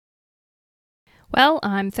Well,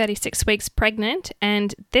 I'm 36 weeks pregnant,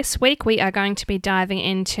 and this week we are going to be diving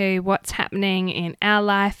into what's happening in our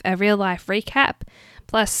life, a real life recap,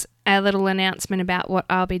 plus a little announcement about what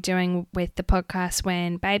I'll be doing with the podcast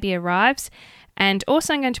when baby arrives. And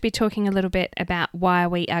also I'm going to be talking a little bit about why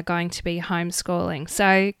we are going to be homeschooling.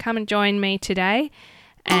 So come and join me today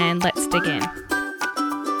and let's dig in.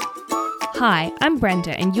 Hi, I'm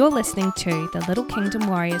Brenda and you're listening to the Little Kingdom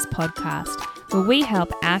Warriors podcast, where we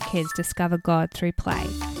help our kids discover God through play.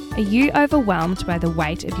 Are you overwhelmed by the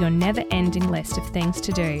weight of your never-ending list of things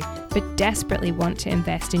to do, but desperately want to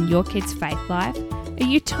invest in your kids' faith life? Are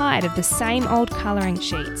you tired of the same old colouring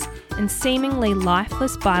sheets and seemingly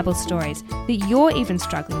lifeless Bible stories that you're even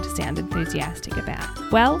struggling to sound enthusiastic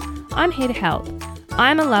about? Well, I'm here to help.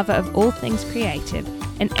 I'm a lover of all things creative,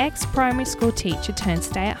 an ex-primary school teacher turned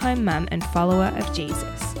stay-at-home mum and follower of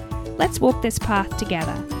Jesus. Let's walk this path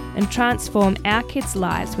together and transform our kids'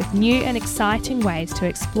 lives with new and exciting ways to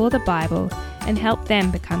explore the Bible and help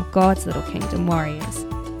them become God's little kingdom warriors.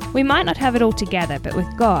 We might not have it all together, but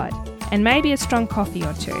with God, and maybe a strong coffee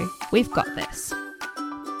or two, we've got this.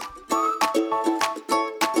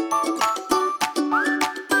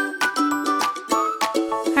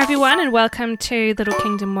 Hi everyone, and welcome to Little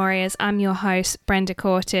Kingdom Warriors. I'm your host, Brenda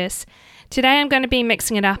Cortis. Today I'm going to be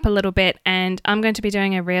mixing it up a little bit, and I'm going to be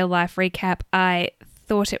doing a real life recap. I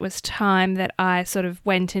thought it was time that I sort of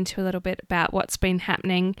went into a little bit about what's been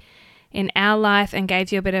happening in our life and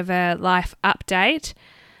gave you a bit of a life update.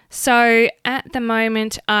 So at the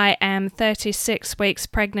moment I am 36 weeks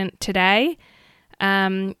pregnant today.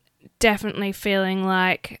 Definitely feeling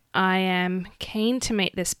like I am keen to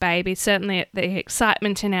meet this baby. Certainly the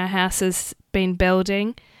excitement in our house has been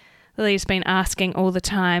building. Lily's been asking all the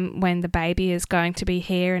time when the baby is going to be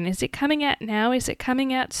here and is it coming out now? Is it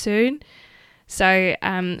coming out soon? So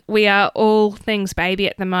we are all things baby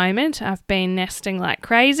at the moment. I've been nesting like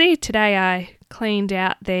crazy. Today I cleaned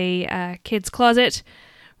out the kids' closet,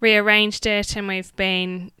 rearranged it, and we've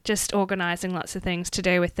been just organising lots of things to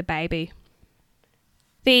do with the baby.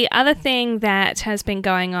 The other thing that has been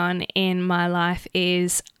going on in my life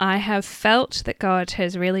is I have felt that God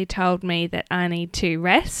has really told me that I need to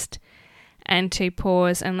rest and to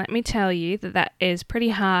pause. And let me tell you that is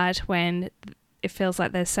pretty hard when it feels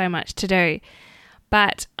like there's so much to do.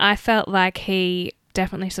 But I felt like he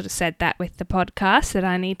definitely sort of said that with the podcast, that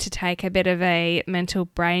I need to take a bit of a mental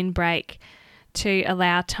brain break to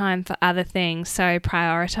allow time for other things. So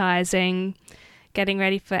prioritising getting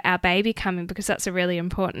ready for our baby coming, because that's a really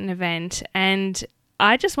important event. And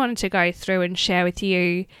I just wanted to go through and share with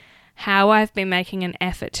you how I've been making an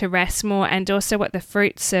effort to rest more, and also what the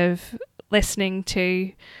fruits of listening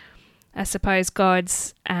to, I suppose,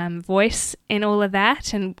 God's voice in all of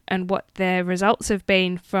that, and what the results have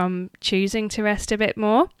been from choosing to rest a bit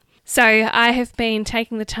more. So I have been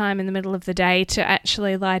taking the time in the middle of the day to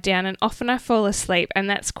actually lie down, and often I fall asleep, and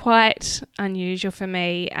that's quite unusual for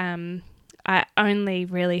me. I only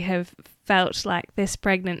really have felt like this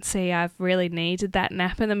pregnancy I've really needed that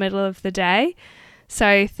nap in the middle of the day.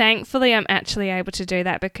 So thankfully I'm actually able to do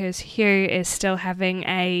that, because Hugh is still having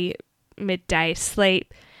a midday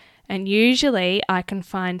sleep, and usually I can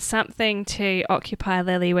find something to occupy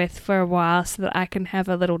Lily with for a while so that I can have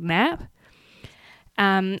a little nap.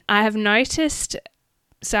 I have noticed,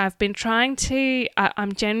 so I've been trying to,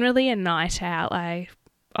 I'm generally a night owl. I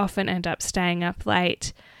often end up staying up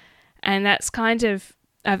late. And that's kind of,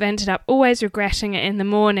 I've ended up always regretting it in the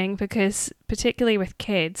morning, because particularly with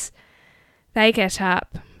kids, they get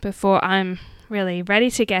up before I'm really ready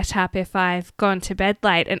to get up if I've gone to bed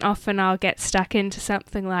late. And often I'll get stuck into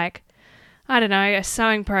something like, I don't know, a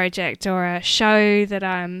sewing project or a show that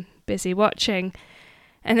I'm busy watching.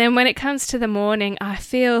 And then when it comes to the morning, I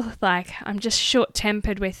feel like I'm just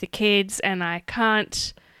short-tempered with the kids, and I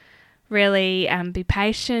can't really be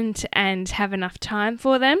patient and have enough time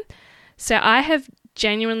for them. So I have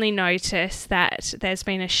genuinely noticed that there's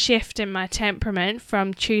been a shift in my temperament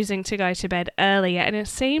from choosing to go to bed earlier, and it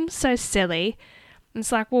seems so silly.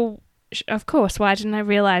 It's like, well, of course, why didn't I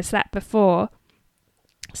realise that before?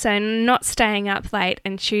 So not staying up late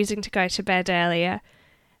and choosing to go to bed earlier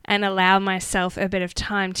and allow myself a bit of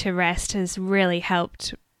time to rest has really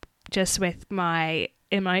helped just with my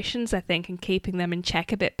emotions, I think, and keeping them in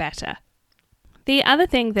check a bit better. The other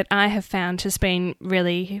thing that I have found has been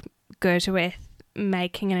really good with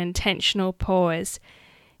making an intentional pause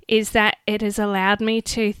is that it has allowed me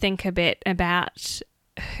to think a bit about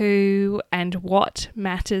who and what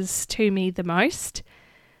matters to me the most.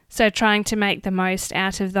 So trying to make the most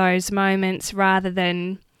out of those moments rather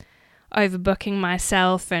than overbooking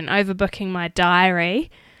myself and overbooking my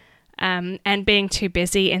diary and being too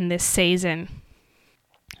busy in this season.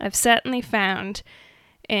 I've certainly found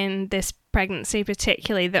in this pregnancy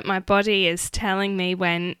particularly that my body is telling me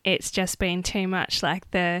when it's just been too much. Like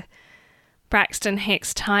the Braxton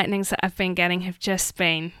Hicks tightenings that I've been getting have just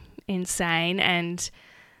been insane, and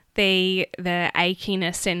the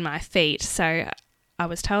achiness in my feet. So I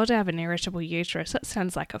was told to have an irritable uterus. That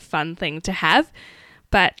sounds like a fun thing to have,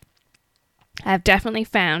 but I've definitely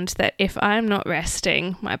found that if I'm not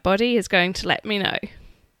resting, my body is going to let me know.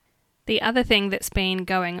 The other thing that's been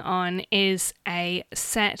going on is a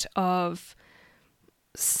set of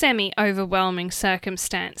semi-overwhelming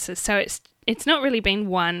circumstances. So it's not really been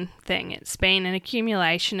one thing. It's been an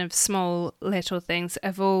accumulation of small little things that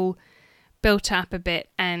have all built up a bit,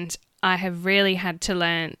 and I have really had to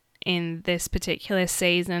learn in this particular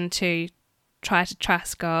season to try to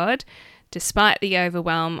trust God despite the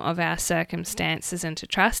overwhelm of our circumstances, and to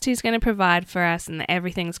trust He's going to provide for us and that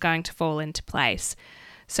everything's going to fall into place.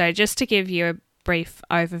 So just to give you a brief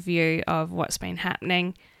overview of what's been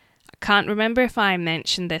happening, I can't remember if I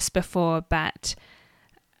mentioned this before, but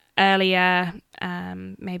earlier,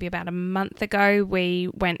 maybe about a month ago, we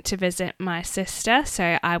went to visit my sister.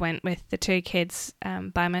 So I went with the two kids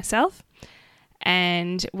by myself,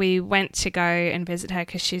 and we went to go and visit her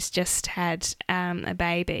because she's just had a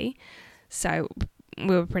baby. So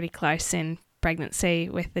we were pretty close in pregnancy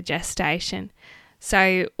with the gestation.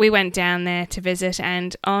 So we went down there to visit,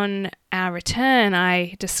 and on our return,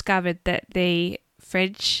 I discovered that the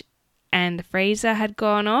fridge and the freezer had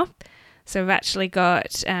gone off. So we've actually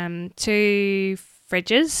got 2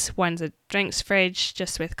 fridges. One's a drinks fridge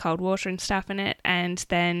just with cold water and stuff in it, and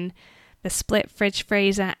then the split fridge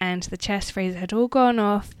freezer and the chest freezer had all gone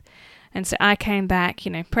off. And so I came back,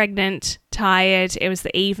 pregnant, tired. It was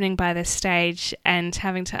the evening by this stage, and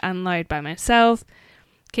having to unload by myself.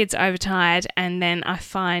 Kids overtired, and then I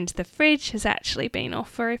find the fridge has actually been off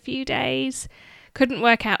for a few days. Couldn't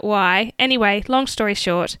work out why. Anyway, long story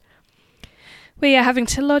short, we are having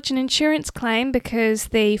to lodge an insurance claim because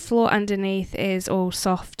the floor underneath is all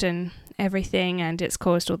soft and everything, and it's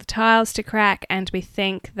caused all the tiles to crack, and we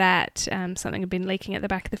think that something had been leaking at the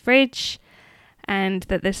back of the fridge and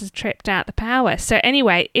that this has tripped out the power. So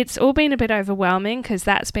anyway, it's all been a bit overwhelming because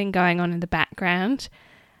that's been going on in the background.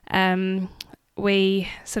 We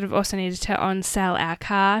sort of also needed to on-sell our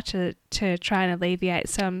car to try and alleviate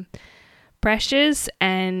some pressures,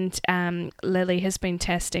 and Lily has been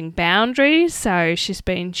testing boundaries, so she's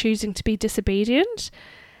been choosing to be disobedient.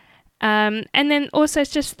 And then also it's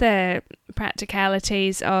just the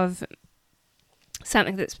practicalities of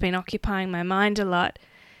something that's been occupying my mind a lot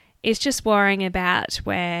is just worrying about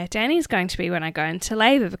where Danny's going to be when I go into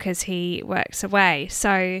labour because he works away.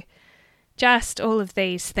 So just all of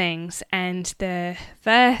these things, and the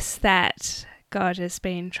verse that God has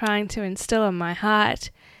been trying to instill on my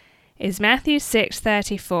heart is Matthew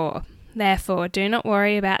 6:34. Therefore, do not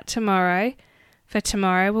worry about tomorrow, for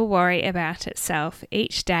tomorrow will worry about itself.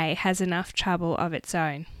 Each day has enough trouble of its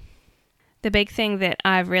own. The big thing that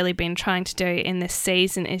I've really been trying to do in this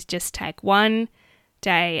season is just take one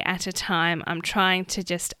day at a time. I'm trying to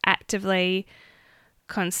just actively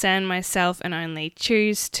concern myself and only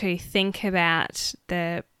choose to think about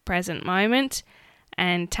the present moment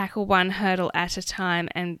and tackle one hurdle at a time.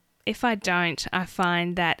 And if I don't, I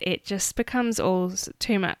find that it just becomes all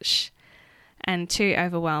too much and too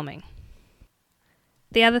overwhelming.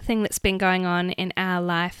 The other thing that's been going on in our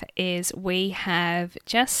life is we have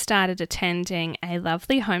just started attending a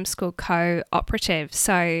lovely homeschool cooperative.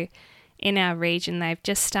 So in our region, they've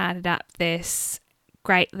just started up this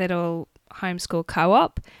great little homeschool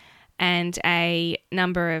co-op, and a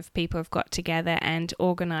number of people have got together and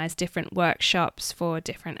organised different workshops for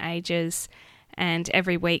different ages. And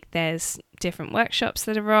every week there's different workshops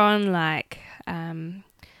that are on, like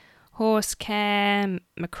horse care,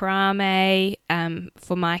 macrame.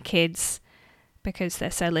 For my kids, because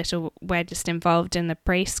they're so little, we're just involved in the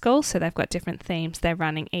preschool, so they've got different themes they're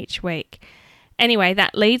running each week. Anyway,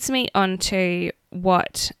 that leads me on to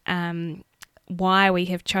why we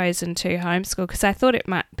have chosen to homeschool, because I thought it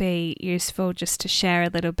might be useful just to share a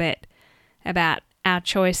little bit about our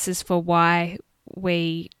choices for why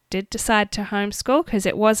we did decide to homeschool, because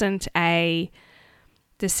it wasn't a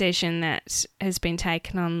decision that has been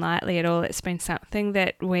taken on lightly at all. It's been something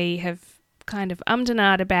that we have kind of ummed and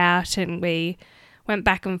ahed about, and we went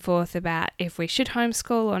back and forth about if we should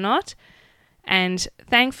homeschool or not. And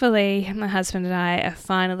thankfully, my husband and I are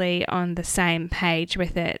finally on the same page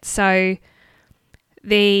with it. So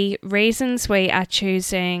the reasons we are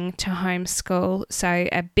choosing to homeschool, so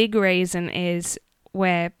a big reason is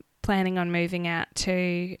we're planning on moving out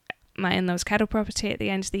to my in-laws' cattle property at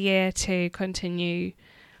the end of the year to continue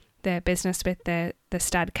the business with the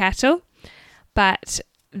stud cattle. But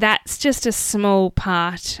that's just a small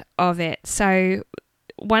part of it. So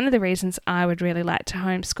one of the reasons I would really like to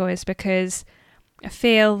homeschool is because I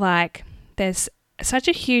feel like there's such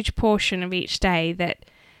a huge portion of each day that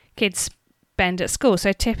kids spend at school.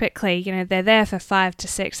 So typically, they're there for 5 to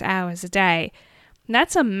 6 hours a day. And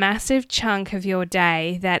that's a massive chunk of your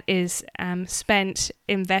day that is spent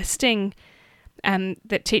investing,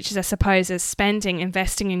 that teachers are supposed as spending,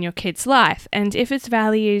 investing in your kid's life. And if it's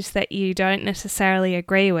values that you don't necessarily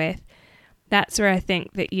agree with, that's where I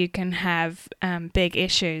think that you can have big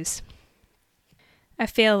issues. I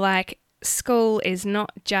feel like school is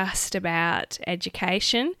not just about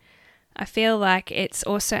education. I feel like it's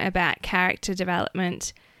also about character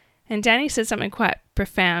development. And Danny said something quite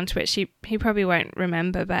profound, which he probably won't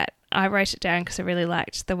remember, but I wrote it down because I really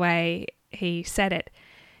liked the way he said it.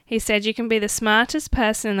 He said, you can be the smartest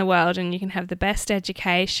person in the world and you can have the best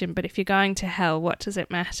education, but if you're going to hell, what does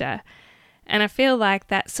it matter? And I feel like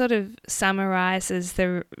that sort of summarizes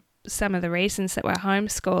some of the reasons that we're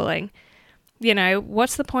homeschooling.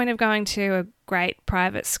 What's the point of going to a great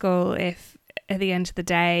private school if at the end of the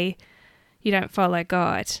day you don't follow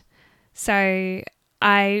God? So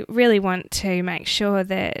I really want to make sure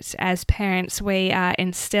that as parents we are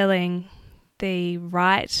instilling the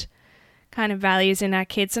right kind of values in our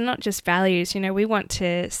kids, and not just values. We want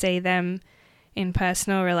to see them in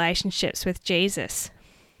personal relationships with Jesus.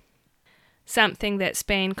 Something that's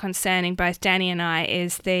been concerning both Danny and I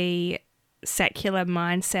is the secular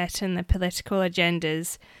mindset and the political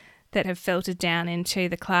agendas that have filtered down into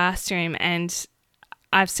the classroom, and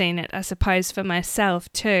I've seen it, I suppose, for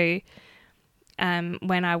myself too,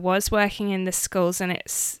 when I was working in the schools, and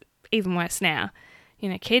it's even worse now.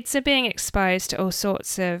 Kids are being exposed to all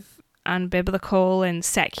sorts of unbiblical and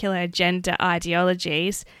secular gender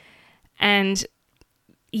ideologies, and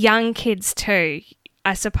young kids too.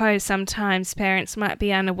 I suppose sometimes parents might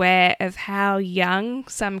be unaware of how young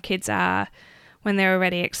some kids are when they're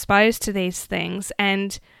already exposed to these things,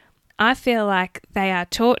 and I feel like they are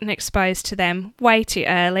taught and exposed to them way too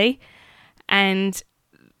early, and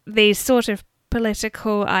these sort of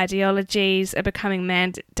political ideologies are becoming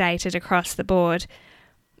mandated across the board.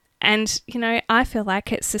 And, I feel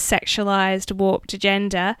like it's a sexualized, warped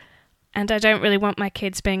agenda, and I don't really want my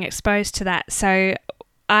kids being exposed to that. So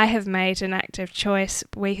I have made an active choice,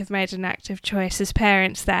 we have made an active choice as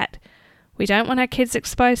parents that we don't want our kids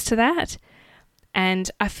exposed to that.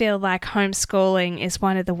 And I feel like homeschooling is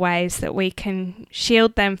one of the ways that we can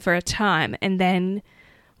shield them for a time, and then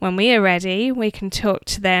when we are ready, we can talk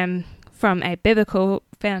to them from a biblical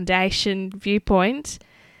foundation viewpoint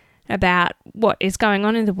about what is going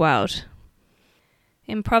on in the world.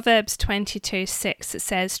 In Proverbs 22:6 it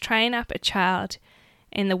says, "Train up a child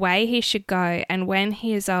in the way he should go, and when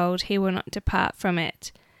he is old he will not depart from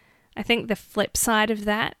it." I think the flip side of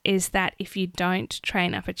that is that if you don't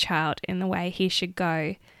train up a child in the way he should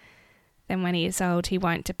go, then when he is old he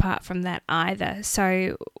won't depart from that either.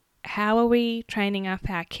 So how are we training up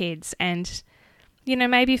our kids? And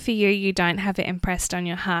maybe for you don't have it impressed on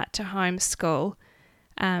your heart to homeschool,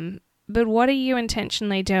 but what are you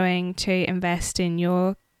intentionally doing to invest in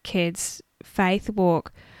your kids' faith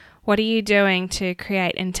walk? What are you doing to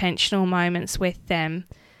create intentional moments with them?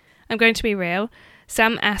 I'm going to be real.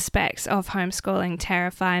 Some aspects of homeschooling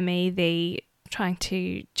terrify me, the trying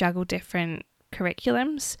to juggle different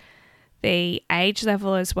curriculums, the age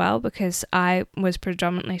level as well, because I was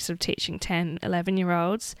predominantly sort of teaching 10,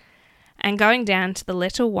 11-year-olds, and going down to the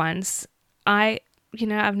little ones. I've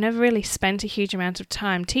never really spent a huge amount of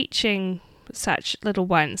time teaching such little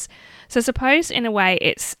ones. So I suppose in a way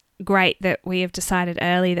it's great that we have decided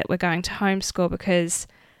early that we're going to homeschool, because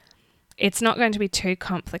it's not going to be too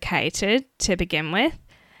complicated to begin with,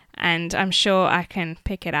 and I'm sure I can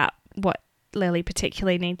pick it up what Lily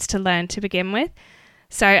particularly needs to learn to begin with.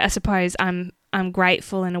 So I suppose I'm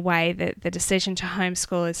grateful in a way that the decision to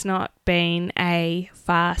homeschool has not been a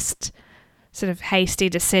fast sort of hasty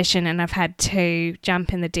decision and I've had to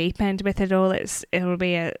jump in the deep end with it all. It'll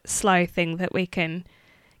be a slow thing that we can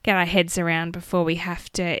get our heads around before we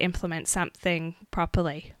have to implement something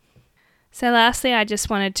properly. So lastly, I just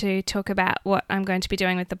wanted to talk about what I'm going to be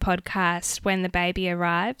doing with the podcast when the baby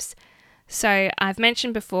arrives. So I've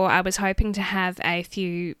mentioned before I was hoping to have a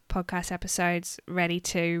few podcast episodes ready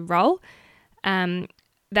to roll.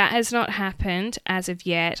 That has not happened as of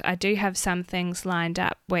yet. I do have some things lined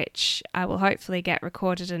up which I will hopefully get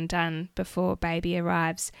recorded and done before baby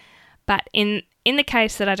arrives. But in the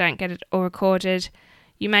case that I don't get it all recorded,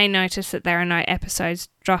 you may notice that there are no episodes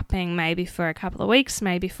dropping maybe for a couple of weeks,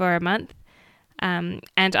 maybe for a month. And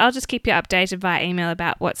I'll just keep you updated via email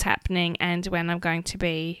about what's happening and when I'm going to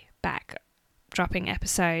be back dropping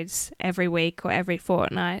episodes every week or every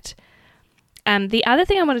fortnight. The other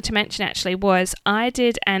thing I wanted to mention actually was I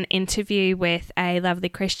did an interview with a lovely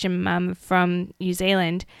Christian mum from New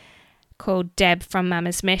Zealand called Deb from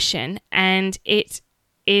Mama's Mission, and it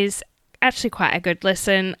is actually quite a good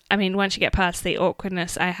listen. I mean, once you get past the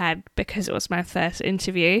awkwardness I had because it was my first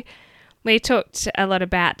interview, we talked a lot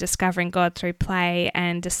about discovering God through play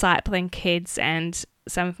and discipling kids and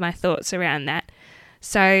some of my thoughts around that.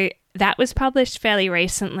 So that was published fairly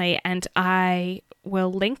recently, and I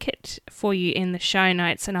will link it for you in the show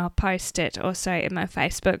notes, and I'll post it also in my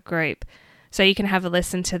Facebook group so you can have a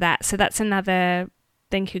listen to that. So that's another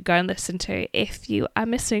thing you go and listen to if you are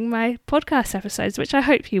missing my podcast episodes, which I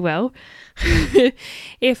hope you will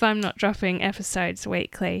if I'm not dropping episodes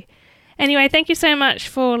weekly. Anyway, thank you so much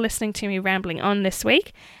for listening to me rambling on this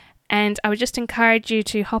week, and I would just encourage you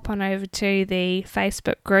to hop on over to the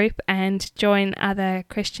Facebook group and join other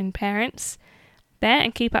Christian parents there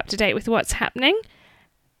and keep up to date with what's happening.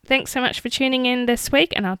 Thanks so much for tuning in this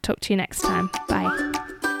week, and I'll talk to you next time. Bye.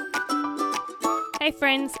 Hey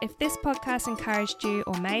friends, if this podcast encouraged you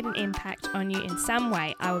or made an impact on you in some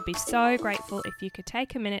way, I would be so grateful if you could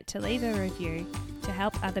take a minute to leave a review to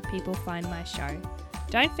help other people find my show.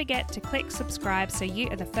 Don't forget to click subscribe so you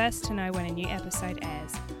are the first to know when a new episode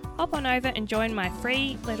airs. Hop on over and join my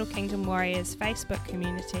free Little Kingdom Warriors Facebook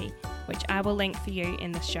community, which I will link for you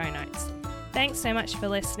in the show notes. Thanks so much for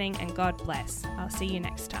listening, and God bless. I'll see you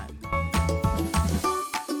next time.